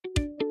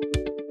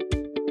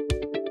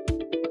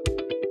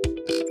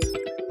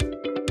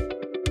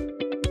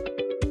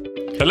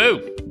Hello.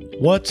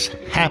 What's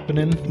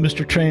happening,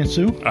 Mr.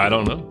 Transu? I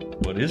don't know.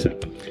 What is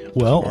it?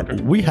 Well,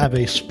 Smarter. we have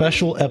a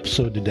special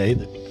episode today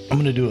that I'm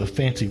going to do a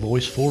fancy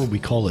voice for. We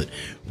call it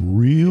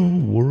Real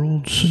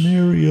World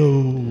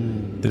Scenario.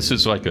 This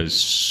is like a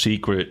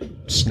secret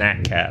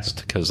snack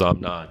cast because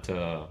I'm not.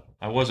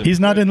 I wasn't. He's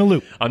not in the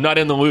loop. I'm not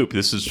in the loop.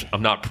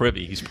 I'm not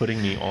privy. He's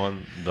putting me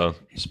on the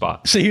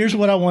spot. So here's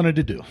what I wanted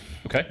to do.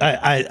 Okay.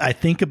 I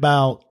think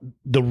about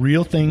the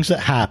real things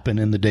that happen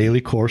in the daily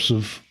course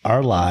of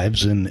our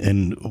lives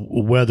and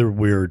whether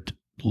we're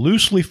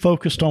loosely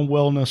focused on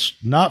wellness,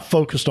 not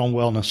focused on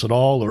wellness at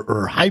all,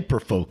 or hyper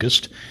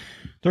focused.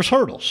 There's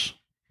hurdles.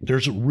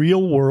 There's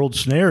real world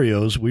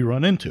scenarios we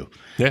run into.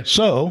 Yeah.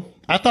 So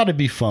I thought it'd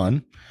be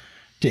fun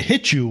to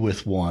hit you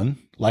with one,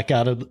 like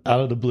out of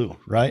the blue,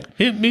 right?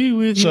 Hit me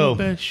with So- your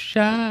best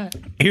shot.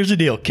 Here's the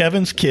deal.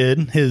 Kevin's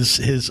kid,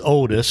 his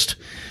oldest,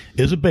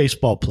 is a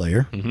baseball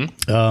player.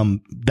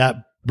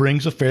 That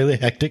brings a fairly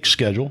hectic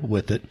schedule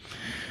with it.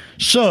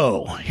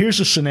 So here's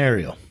a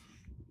scenario.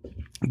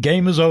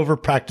 Game is over,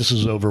 practice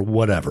is over,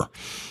 whatever.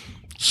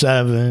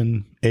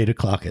 7, 8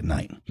 o'clock at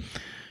night.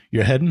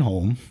 You're heading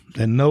home,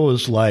 and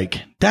Noah's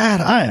like, Dad,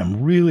 I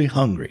am really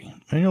hungry.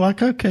 And you're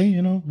like, okay,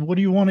 what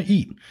do you want to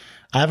eat?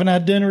 I haven't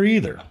had dinner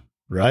either,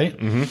 right?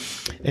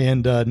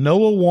 And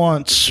Noah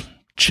wants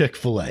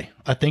Chick-fil-A.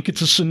 I think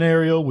it's a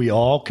scenario we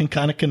all can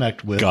kind of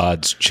connect with.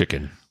 God's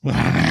chicken.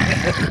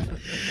 Where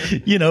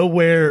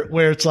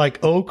it's like,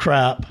 oh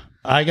crap,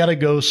 I got to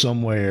go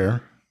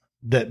somewhere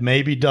that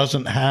maybe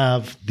doesn't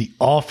have the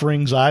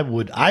offerings I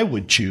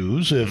would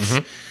choose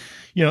if,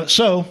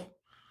 so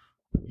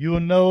you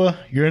and Noah,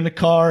 you're in the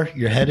car,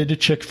 you're headed to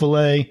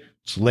Chick-fil-A.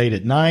 It's late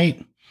at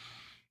night,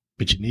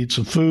 but you need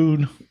some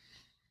food.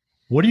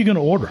 What are you going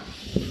to order?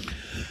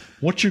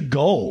 What's your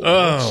goal?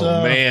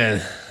 Oh,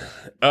 man.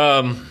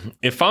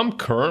 If I'm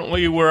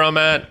currently where I'm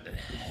at,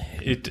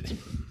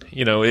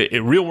 a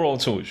real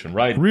world solution,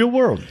 right? Real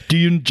world. Do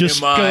you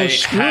just Am go, I-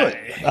 screw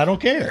it? I don't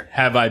care.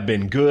 Have I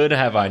been good?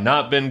 Have I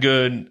not been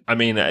good? I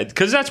mean,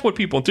 because that's what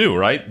people do,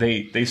 right?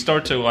 They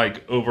start to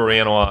like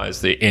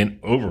overanalyze. They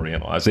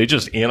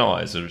just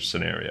analyze their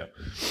scenario.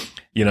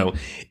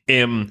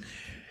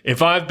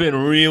 If I've been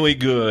really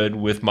good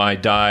with my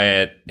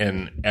diet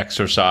and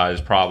exercise,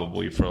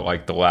 probably for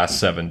like the last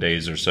 7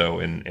 days or so,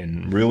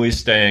 and really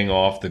staying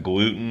off the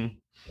gluten,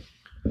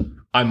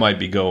 I might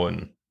be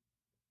going.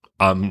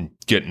 I'm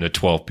getting a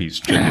 12-piece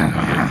chicken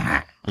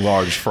nugget,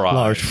 large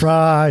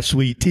fry,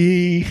 sweet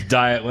tea.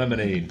 diet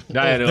lemonade.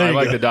 There I you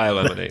like go. the diet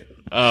lemonade.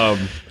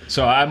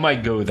 So I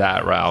might go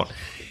that route.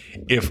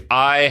 If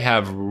I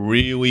have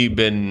really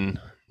been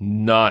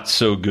not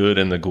so good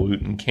in the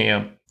gluten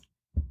camp,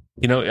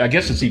 I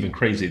guess it's even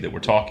crazy that we're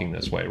talking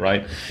this way,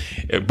 right?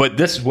 But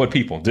this is what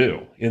people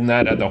do. Isn't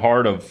that at the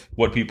heart of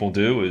what people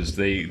do is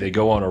they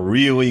go on a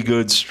really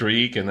good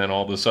streak and then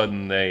all of a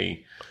sudden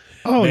they...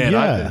 Oh, Man,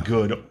 yeah. I've been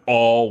good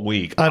all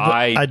week.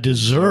 I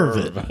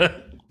deserve it.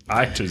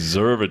 I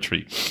deserve a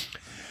treat.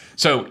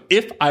 So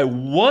if I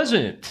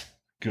wasn't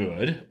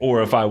good,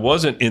 or if I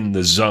wasn't in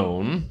the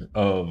zone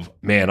of,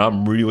 man,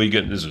 I'm really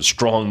good, this is a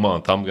strong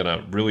month, I'm going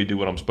to really do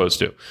what I'm supposed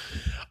to,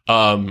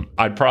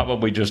 I'd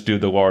probably just do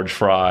the large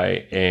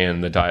fry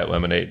and the diet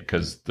lemonade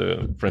because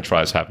the French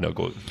fries have no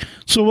gluten.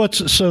 So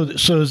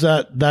is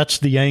that's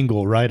the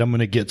angle, right? I'm going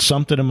to get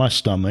something in my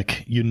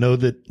stomach. You know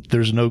that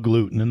there's no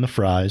gluten in the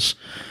fries.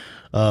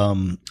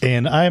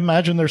 And I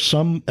imagine there's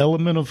some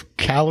element of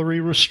calorie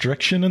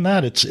restriction in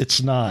that.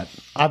 It's not,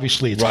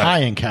 obviously it's Right. high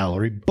in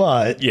calorie,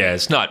 but Yeah,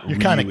 it's not you're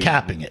kind of really-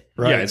 capping it,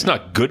 right? Yeah, it's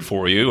not good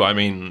for you. I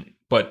mean,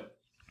 but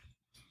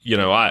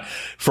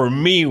for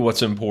me,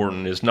 what's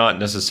important is not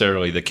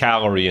necessarily the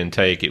calorie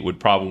intake. It would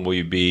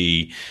probably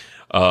be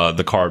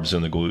the carbs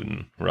and the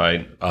gluten,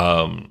 right?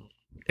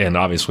 And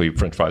obviously,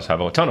 French fries have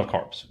a ton of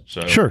carbs.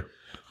 So Sure.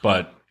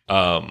 but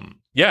I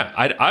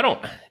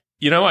don't.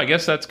 I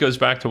guess that goes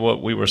back to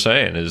what we were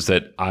saying is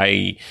that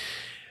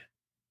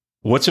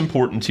what's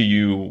important to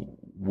you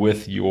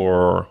with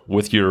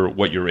what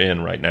you're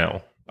in right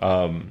now.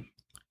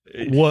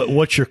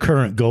 What's your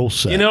current goal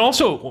set?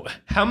 Also,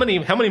 how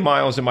many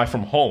miles am I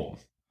from home?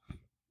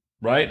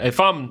 Right? If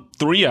I'm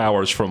 3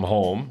 hours from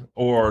home,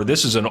 or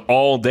this is an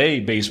all-day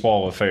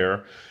baseball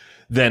affair,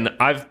 then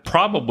I've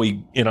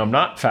probably, and I'm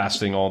not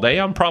fasting all day,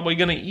 I'm probably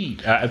going to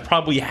eat. I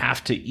probably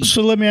have to eat.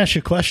 So let me ask you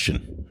a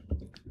question.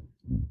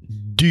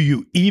 Do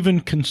you even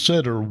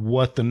consider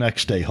what the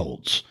next day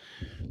holds?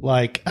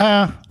 Like,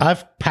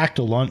 I've packed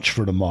a lunch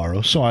for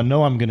tomorrow, so I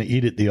know I'm going to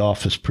eat at the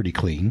office pretty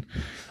clean.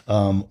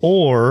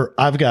 Or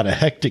I've got a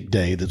hectic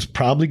day that's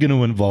probably going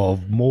to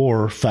involve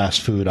more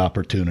fast food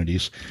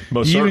opportunities.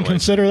 Most Do you even certainly.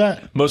 consider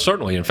that? Most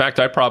certainly. In fact,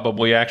 I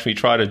probably actually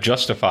try to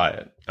justify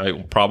it.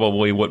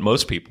 Probably what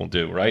most people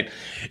do, right?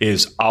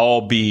 Is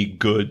I'll be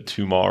good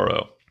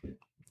tomorrow.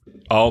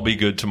 I'll be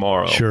good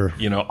tomorrow. Sure.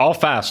 I'll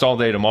fast all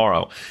day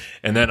tomorrow.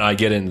 And then I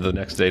get into the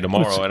next day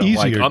tomorrow Well, and it's I'm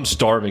like, easier. I'm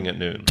starving at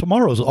noon.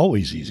 Tomorrow's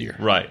always easier.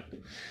 Right.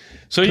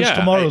 So Because yeah.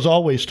 tomorrow's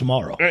always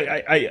tomorrow.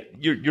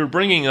 You're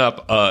bringing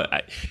up,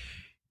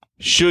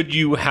 should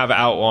you have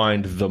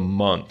outlined the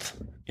month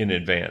in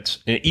advance,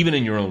 even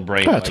in your own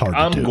brain. That's hard to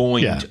I'm do.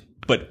 going Yeah. to,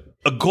 but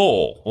a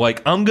goal,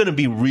 like I'm going to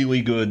be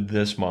really good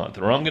this month,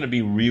 or I'm going to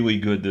be really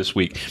good this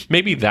week.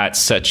 Maybe that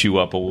sets you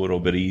up a little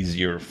bit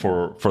easier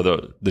for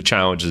the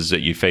challenges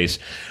that you face.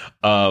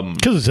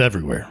 Because it's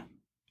everywhere.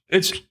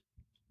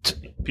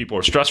 People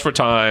are stressed for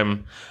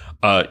time.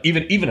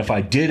 Even if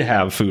I did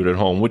have food at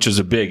home, which is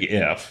a big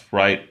if,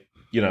 right?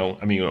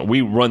 I mean,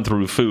 we run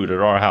through food at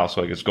our house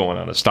like it's going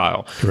out of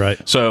style. Right.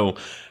 So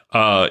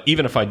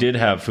even if I did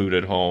have food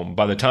at home,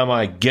 by the time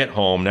I get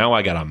home, now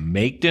I got to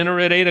make dinner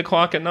at 8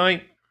 o'clock at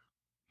night.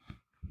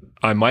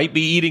 I might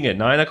be eating at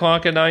 9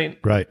 o'clock at night.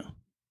 Right.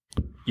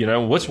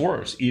 What's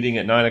worse, eating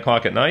at 9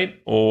 o'clock at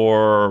night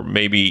or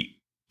maybe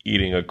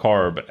eating a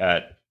carb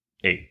at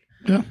 8?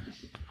 Yeah.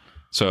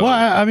 So, well,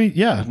 I mean,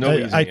 yeah,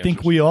 I think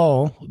answers. we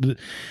all,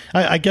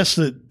 I guess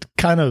the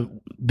kind of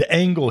the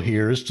angle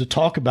here is to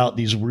talk about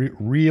these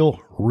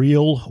real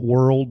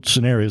world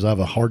scenarios. I have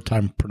a hard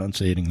time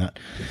pronouncing that,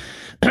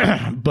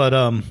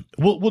 but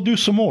we'll do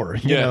some more.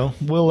 You know,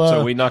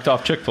 so we knocked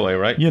off Chick-fil-A,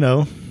 right?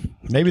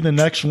 Maybe the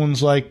next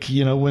one's like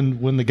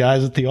when the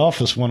guys at the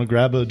office want to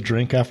grab a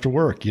drink after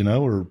work,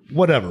 or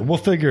whatever. We'll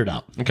figure it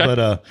out. Okay,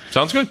 but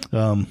sounds good.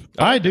 All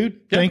right, dude.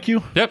 Yep. Thank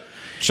you. Yep,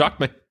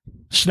 shocked me.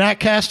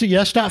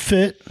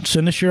 Snackcast@yes.fit.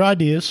 Send us your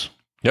ideas.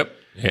 Yep,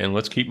 and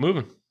let's keep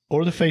moving.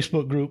 Or the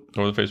Facebook group.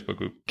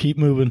 Keep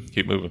moving.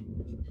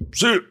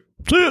 See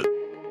you.